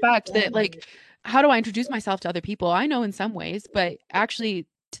 We can expect that, like, how do I introduce myself to other people? I know in some ways, but actually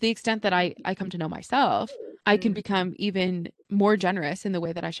to the extent that I come to know myself, I can become even more generous in the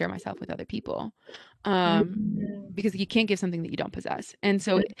way that I share myself with other people. Um, because you can't give something that you don't possess. And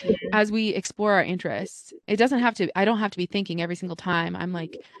so as we explore our interests, I don't have to be thinking every single time I'm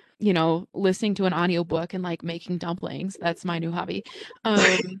like, listening to an audiobook and like making dumplings. That's my new hobby.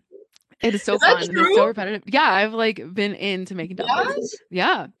 Um, it is so Is that fun and it's so true? repetitive. Yeah, I've like been into making dumplings. What?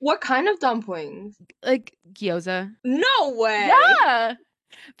 Yeah, What kind of dumplings? like gyoza. No way. Yeah.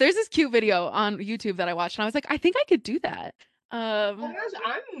 There's this cute video on YouTube that I watched and I was like, I think I could do that. Oh my Um, gosh,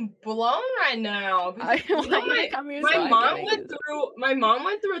 I'm blown right now I because want you to come here so my I can mom make went you.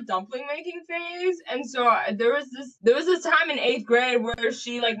 through a dumpling making phase, and so there was this time in eighth grade where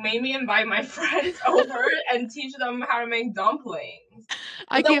she like made me invite my friends over and teach them how to make dumplings.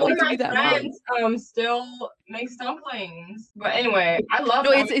 I But then can't one wait of to my be that mom. friends still makes dumplings. But anyway, I love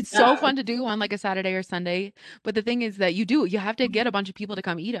No, I it's mean, so fun to do on like a Saturday or Sunday. But the thing is that you have to get a bunch of people to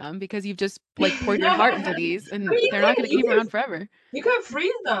come eat them because you've just like poured your heart into I these and mean they're not going to keep around forever. you can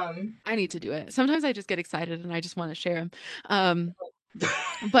freeze them. I need to do it. Sometimes I just get excited and I just want to share them. Um,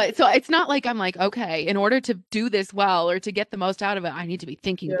 but so it's not like I'm like, okay, in order to do this well or to get the most out of it, I need to be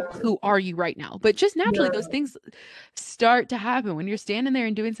thinking, Yeah. who are you right now? But just naturally, Yeah. those things start to happen when you're standing there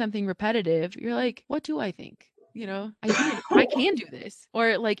and doing something repetitive. You're like, what do I think? I can do this.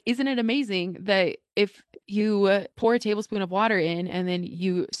 Or like, isn't it amazing that if you pour a tablespoon of water in and then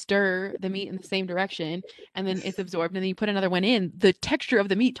you stir the meat in the same direction and then it's absorbed and then you put another one in, the texture of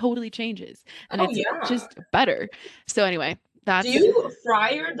the meat totally changes and Oh it's yeah. just better. So anyway, Do that's you fry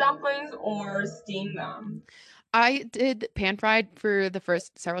your dumplings or steam them? I did pan fried for the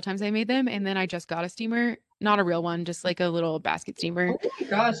first several times I made them, and then I just got a steamer, not a real one, just like a little basket steamer. Oh my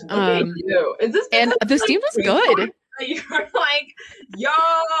gosh, look at Um, you. Is this and because the like steam was pre-porn good. that you're like, yo,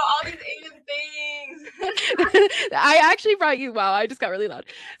 all these Asian things? I actually brought you. Wow, I just got really loud.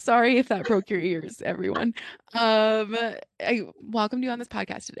 Sorry if that broke your ears, everyone. I welcomed you on this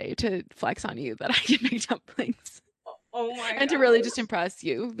podcast today to flex on you that I can make dumplings Oh my and to really just gosh. impress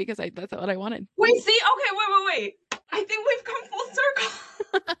you because that's what I wanted. Wait, see, okay, wait. I think we've come full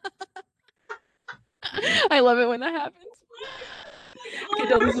circle. I love it when that happens. Okay, On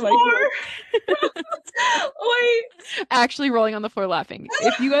don't the lose the mic. floor. Wait. Actually rolling on the floor laughing.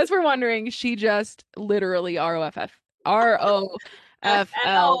 If you guys were wondering, she just literally ROFL.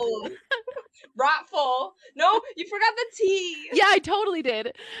 FL. Rotful. No, you forgot the T. Yeah, I totally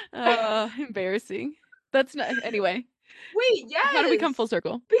did. Embarrassing. That's not anyway. Wait, How do we come yes. full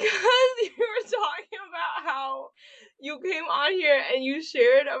circle? Because you were talking about how you came on here and you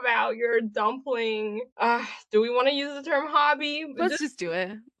shared about your dumpling. Do we want to use the term hobby? Let's just do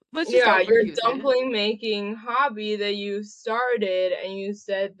it. Let's just Yeah, your overuse it. dumpling making hobby that you started, and you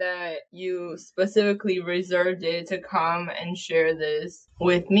said that you specifically reserved it to come and share this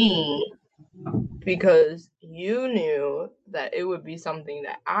with me because you knew that it would be something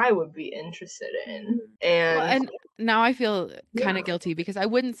that I would be interested in. Well, And and now I feel kind yeah. of guilty because I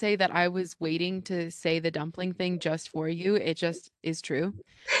wouldn't say that I was waiting to say the dumpling thing just for you. It just is true.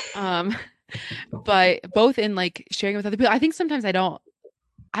 Um, but both in like sharing with other people, I think sometimes I don't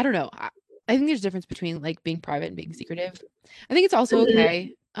know. I think there's a difference between like being private and being secretive. I think it's also Mhm.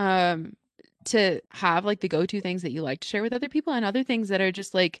 okay to have like the go-to things that you like to share with other people and other things that are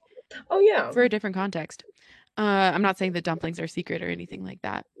just like Oh yeah. for a different context. I'm not saying that dumplings are secret or anything like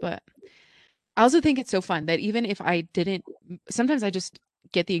that, but I also think it's so fun that even if I didn't, sometimes I just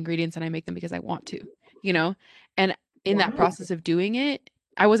get the ingredients and I make them because I want to, you know? And in that Wow. process of doing it,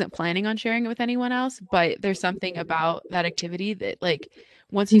 I wasn't planning on sharing it with anyone else, but there's something about that activity that, like,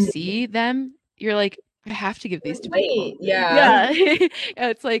 once you see them, you're like, I have to give these to people. Wait, yeah. Yeah.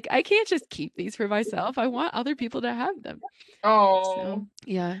 It's like, I can't just keep these for myself. I want other people to have them. So, Oh,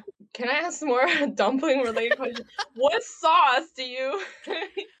 yeah. can I ask more dumpling related question? What sauce do you?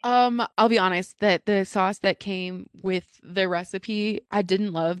 I'll be honest that the sauce that came with the recipe I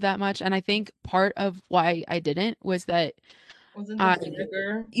didn't love that much. And I think part of why I didn't was that Wasn't the I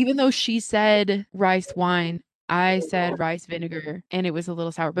vinegar? even though she said rice wine, I said rice vinegar and it was a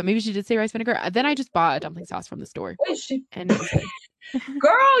little sour, but maybe she did say rice vinegar. Then I just bought a dumpling sauce from the store Wait, she. and it was good.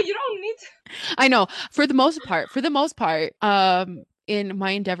 Girl, you don't need to. I know for the most part, in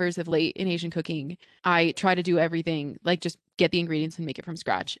my endeavors of late in Asian cooking, I try to do everything like just get the ingredients and make it from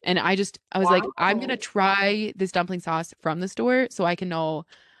scratch. And I was like, I'm gonna Wow. try this dumpling sauce from the store so I can know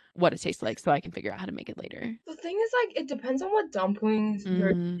what it tastes like so I can figure out how to make it later. The thing is, like, it depends on what dumplings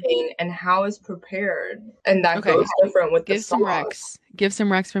you're Mm, eating and how it's prepared, and that okay. goes different with the Give some sauce. Rex. Give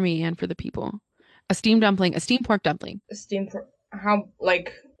some Rex for me and for the people. A steamed dumpling, a steamed pork dumpling Steamed, how,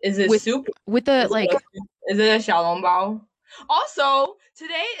 like, is it with soup? the Is it like is it a xiaolongbao? Also,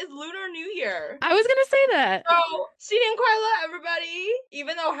 today is Lunar New Year. I was gonna say that. So, Xinyan Kuai everybody.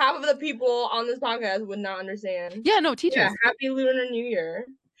 Even though half of the people on this podcast would not understand. Yeah, no, teach Yeah, us. happy Lunar New Year.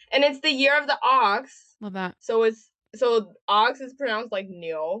 And it's the year of the ox. Love that. So ox is pronounced like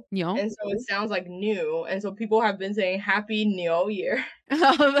Neo. Yo. And so it sounds like new. And so people have been saying happy Neo Year.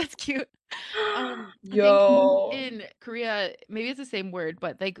 Oh, that's cute. I think Yo. in Korea, maybe it's the same word,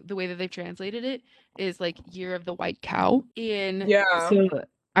 but like the way that they've translated it is like Year of the White Cow. In Yeah. so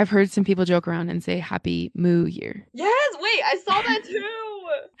I've heard some people joke around and say Happy Moo Year. Yes, wait, I saw that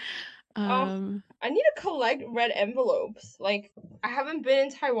too. Oh, Um, I need to collect red envelopes. Like, I haven't been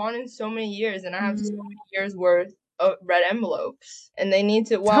in Taiwan in so many years, and I have so mm, many years worth of red envelopes. And they need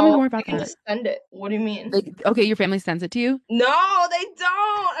to, tell me well, more they about can that. just send it. What do you mean? Like, okay, your family sends it to you. No, they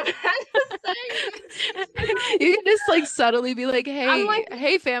don't. I'm just saying. You can just like subtly be like, I'm "Hey, like,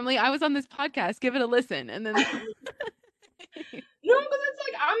 hey, family, I was on this podcast. Give it a listen." And then no, because it's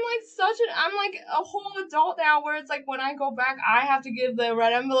like I'm like a whole adult now where it's like when I go back, I have to give the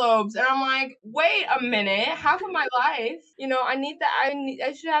red envelopes. And I'm like, wait a minute, half of my life, I need that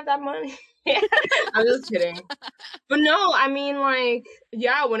I should have that money. I'm just kidding. But no, I mean, like,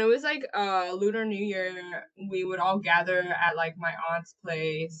 yeah, when it was like Lunar New Year, we would all gather at like my aunt's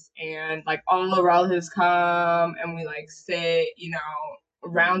place, and like all the relatives come, and we like sit,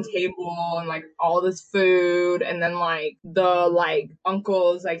 round table, and like all this food, and then like the like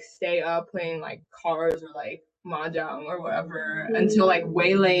uncles like stay up playing like cards or like mahjong or whatever until like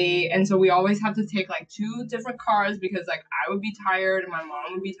way late. And so we always have to take like two different cars because like I would be tired and my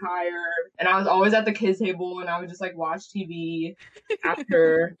mom would be tired. And I was always at the kids table and I would just like watch TV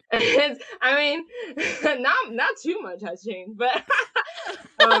after. I mean, not too much has changed, but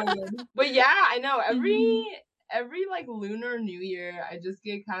yeah, I know Mhm. every like Lunar New Year, I just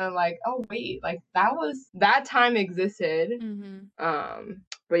get kind of like, oh wait, like that time existed. Mhm.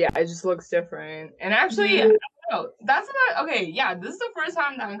 But yeah, it just looks different. And actually, I Yeah. don't know. That's not okay. Yeah, this is the first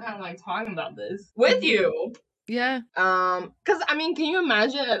time that I'm kind of like talking about this with Mhm. you. Yeah. Because I mean, can you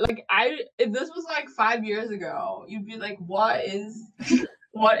imagine? Like, if this was like 5 years ago, you'd be like, what is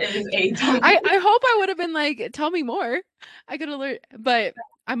what is a dumpling? I hope I would have been like, tell me more. I could have learned, but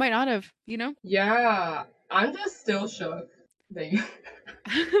I might not have, you know? Yeah, I'm just still shook. That you-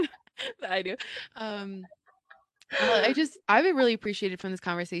 I do. Um, I've been really appreciated from this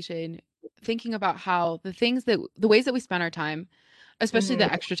conversation, thinking about how the ways that we spend our time, especially Mhm.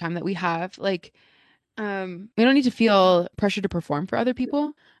 the extra time that we have, like, we don't need to feel pressure to perform for other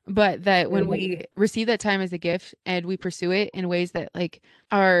people, but that when we receive that time as a gift and we pursue it in ways that like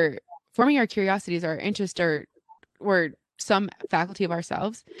are forming our curiosities, our interest, or some faculty of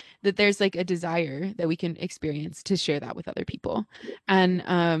ourselves, that there's like a desire that we can experience to share that with other people. And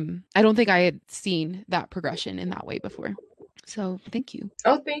I don't think I had seen that progression in that way before. So thank you.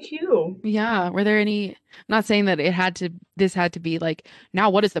 Oh, thank you. Yeah. Were there any, I'm not saying that this had to be like, now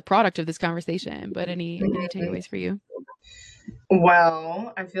what is the product of this conversation, but any Mhm. takeaways for you?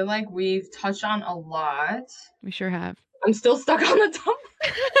 Well, I feel like we've touched on a lot. We sure have. I'm still stuck on the top.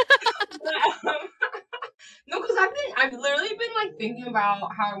 No, because I've literally been like thinking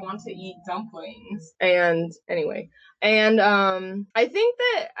about how I want to eat dumplings. And anyway, and I think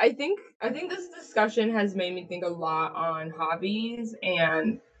this discussion has made me think a lot on hobbies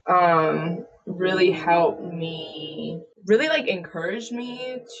and really helped me really like encourage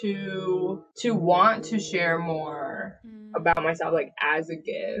me to want to share more Mm, about myself like as a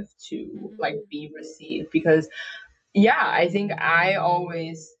gift to mhm, like be received because yeah, I think I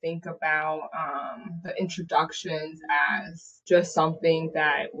always think about the introductions as just something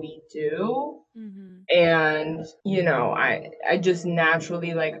that we do. mhm, And, I just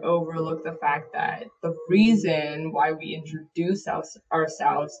naturally like overlook the fact that the reason why we introduce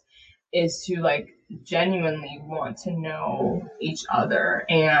ourselves is to like genuinely want to know each other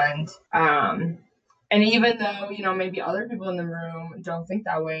And even though, maybe other people in the room don't think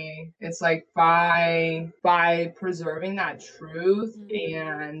that way, it's like by preserving that truth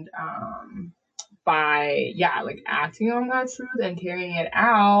Mm-hmm. and by like acting on that truth and carrying it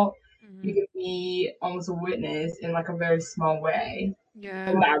out, you Mm-hmm. can be almost a witness in like a very small way Yeah.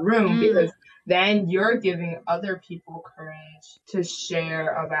 in that room, Mm. because then you're giving other people courage to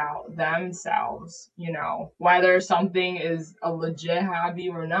share about themselves, whether something is a legit hobby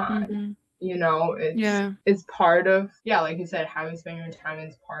or not. Mm-hmm. It's Yeah. it's part of, like you said, how you spend your time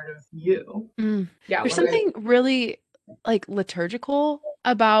is part of you. Mm. Yeah, There's what about something really like liturgical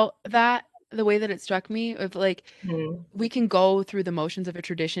about that, the way that it struck me of like you? we can go through the motions of a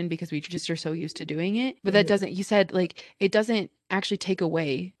tradition because we just are so used to doing it, but that Mhm. doesn't, you said like it doesn't actually take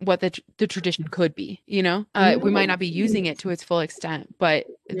away what the tradition could be, you know? We might not be using Mhm. it to its full extent, but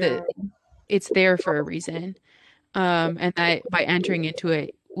Yeah. it's there for a reason. And that by entering into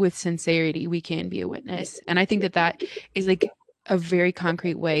it with sincerity, we can be a witness. And I think that that is like a very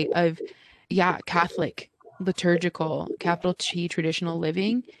concrete way of, yeah, Catholic, liturgical, capital T traditional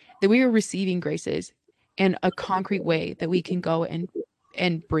living, that we are receiving graces. And a concrete way that we can go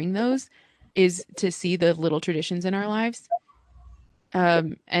and bring those is to see the little traditions in our lives,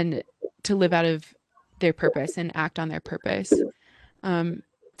 and to live out of their purpose and act on their purpose. Um,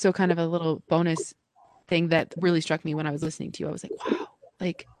 so kind of a little bonus thing that really struck me when I was listening to you. I was like, wow,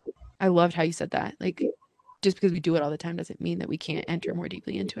 like I loved how you said that. Like just because we do it all the time doesn't mean that we can't enter more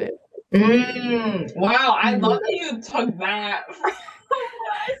deeply into it. Wow, I love Hmm. that you took that from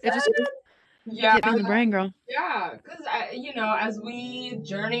what I It just said. Yeah, hit me in the brain, girl. yeah, because as we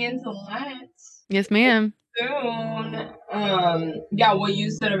journey into Lent Yes, ma'am. soon, yeah, what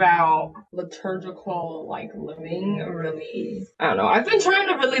you said about liturgical like living really, I don't know. I've been trying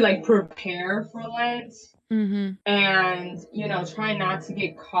to really like prepare for Lent Hmm. and try not to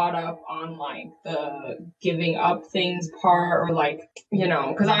get caught up on like the giving up things part, or like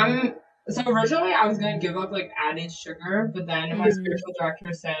because I'm so originally I was going to give up like added sugar, but then my Hmm. spiritual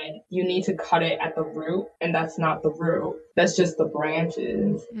director said you need to cut it at the root, and that's not the root, that's just the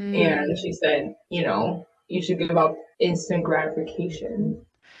branches. And Mm. she said you should give up instant gratification.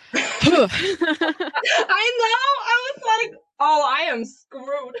 I know, I was like, oh, I am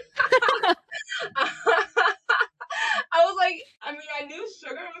screwed. I was like, I mean, I knew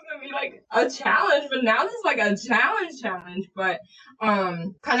sugar was gonna be like a challenge, but now this is like a challenge. But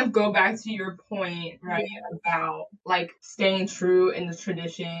kind of go back to your point, right, about like staying true in the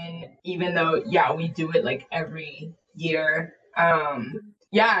tradition, even though we do it like every year.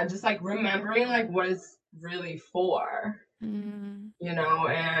 Yeah, just like remembering like what it's really for, Mm.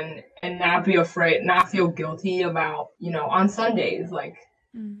 and not be afraid, not feel guilty about, on Sundays, like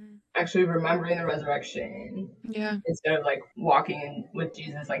Hmm. actually remembering the resurrection Yeah. instead of like walking in with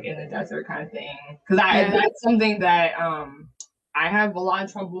Jesus like in the desert kind of thing. Because Yeah. that's something that I have a lot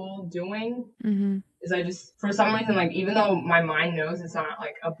of trouble doing. Hmm. Is I just, for some reason, like even though my mind knows it's not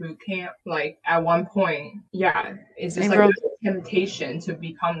like a boot camp, like at one point, it's just Same, like girl, there's a temptation to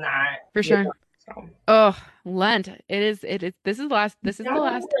become that. for Yeah. sure. So Oh, Lent. It is this is the yeah.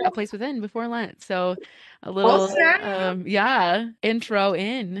 last A Place Within before Lent. So a Oh little snap! yeah, intro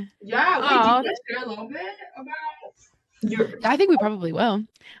in. Yeah. Wait, do you Oh, want to share a little bit about your? I think we probably will.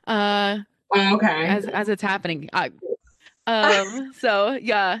 Uh Oh, okay. as it's happening. So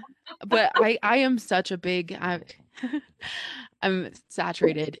yeah, but I am such a big I'm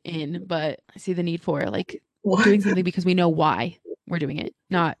saturated in, but I see the need for like What? doing something because we know why we're doing it,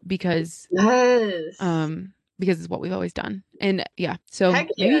 not Yes. because it's what we've always done. And yeah, so Heck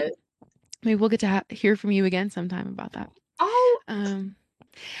maybe yes. we'll get to hear from you again sometime about that. Oh, Um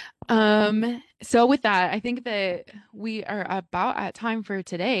so with that, I think that we are about at time for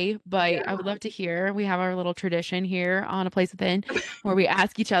today, but I yeah. would love to hear. We have our little tradition here on A Place Within where we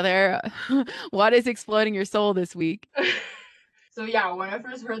ask each other, what is exploding your soul this week? So yeah, when I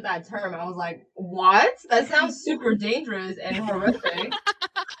first heard that term, I was like, "What? That sounds super dangerous and horrific."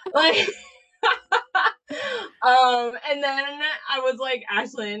 Like, and then I was like,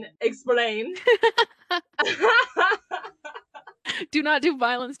 "Ashlyn, explain." Do not do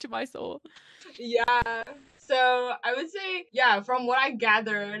violence to my soul. Yeah. So I would say, yeah, from what I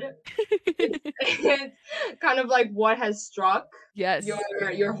gathered, it's kind of like what has struck your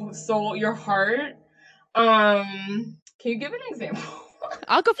Yes. your soul, your heart. Can you give an example?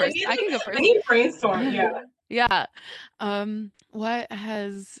 I'll go I first. need I to, can go I first. need to brainstorm. Yeah. Yeah. What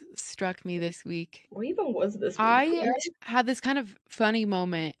has struck me this week? What even was this week? I had this kind of funny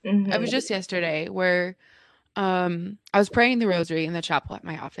moment. It was Mm-hmm. just yesterday where I was praying the rosary in the chapel at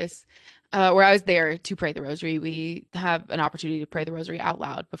my office, where I was there to pray the rosary. We have an opportunity to pray the rosary out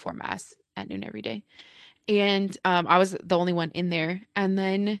loud before mass. at noon every day. And I was the only one in there. And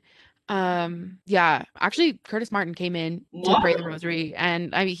then yeah, actually Curtis Martin came in to pray the What? rosary,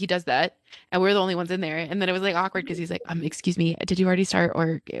 and I mean he does that, and we're the only ones in there. And then it was like awkward because he's like, excuse me, did you already start,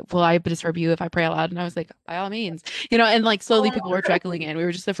 or will I disturb you if I pray out loud? And I was like, by all means, and like slowly people were trickling in. We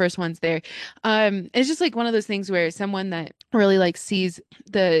were just the first ones there. It's just like one of those things where someone that really like sees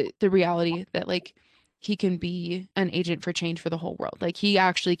the reality that like he can be an agent for change for the whole world. Like he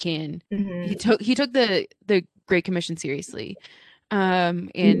actually can. Mhm. He took the Great Commission seriously,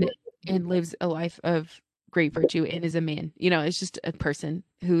 and lives a life of great virtue and is a man. It's just a person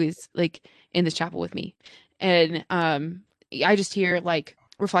who is like in this chapel with me. And I just hear like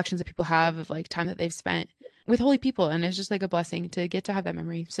reflections that people have of like time that they've spent with holy people, and it's just like a blessing to get to have that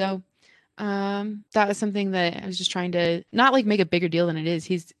memory. So that was something that I was just trying to not like make a bigger deal than it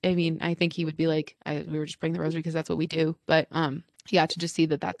is. I mean, I think he would be like, we were just praying the rosary because that's what we do. But yeah, to just see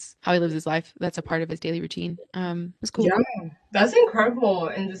that that's how he lives his life, that's a part of his daily routine. It's cool. Yeah, that's incredible,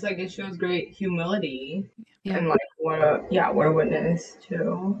 and just like it shows great humility, Yeah, and like what a witness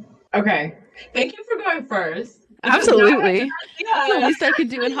too. Okay, thank you for going first because now absolutely. That's the yeah. least I can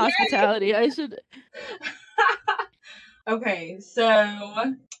do in hospitality. I should. Okay, so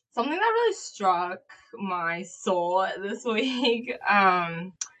something that really struck my soul this week.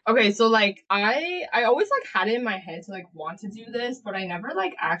 Okay, so like I always like had it in my head to like want to do this, but I never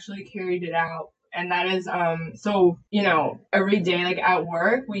like actually carried it out. And that is so every day like at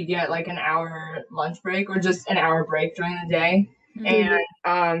work we get like an hour lunch break or just an hour break during the day. Mm,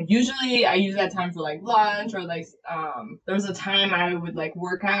 And usually I use that time for like lunch or like there was a time I would like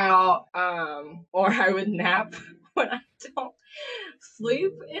work out or I would nap when I don't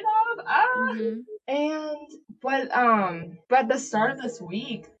sleep enough. mm-hmm, And but at the start of this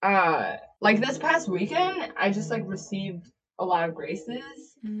week, like this past weekend, I just like received a lot of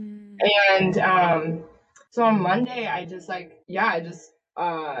graces. mm, And so on Monday I just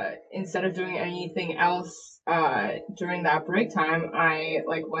instead of doing anything else during that break time, I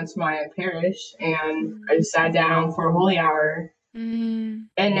like went to my parish and I mm, just sat down for a holy hour, mm,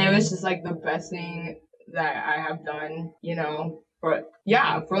 and it was just like the best thing that I have done,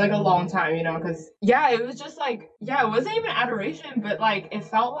 for like a long time, because it was just like it wasn't even adoration, but like it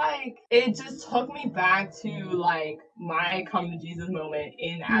felt like it just took me back to like my come to Jesus moment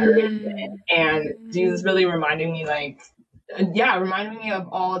in adoration, mm, and mm, Jesus really reminding me like reminding me of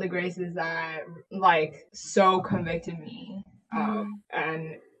all the graces that like so convicted me, mm,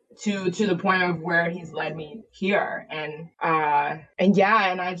 and to the point of where he's led me here. And I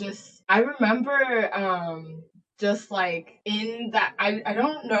remember just like in that I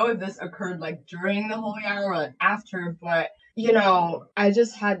don't know if this occurred like during the holy hour or after, but I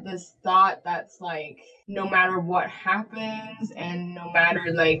just had this thought that's like no matter what happens and no matter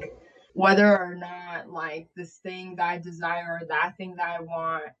like whether or not like this thing that I desire or that thing that I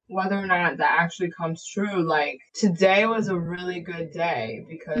want, whether or not that actually comes true, like today was a really good day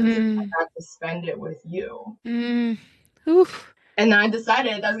because mm, I got to spend it with you. mm. Oof. And I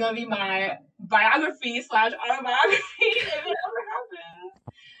decided that's gonna be my biography slash autobiography if it ever happens.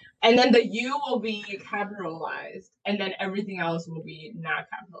 And then the U will be capitalized, and then everything else will be not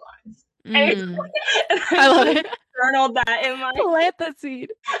capitalized. And Mm. I I just love like it. journaled that in my. Plant that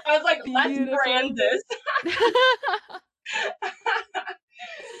seed. I was like, let's brand Beautiful. this.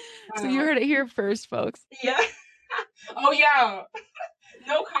 So you heard it here first, folks. Yeah. Oh yeah.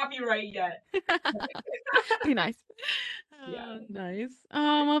 No copyright yet. Be nice. Yeah. Nice.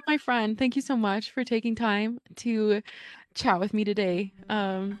 Well, my friend, thank you so much for taking time to chat with me today.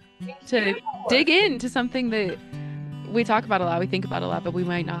 Thank you. To dig into something that we talk about a lot, we think about a lot, but we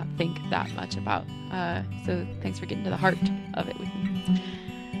might not think that much about. So thanks for getting to the heart of it with me.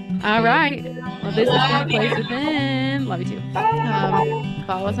 All right. Well, this has been Love Place you. Within. Love you too. Bye.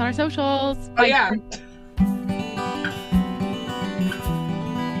 Follow us on our socials. Oh Bye. yeah.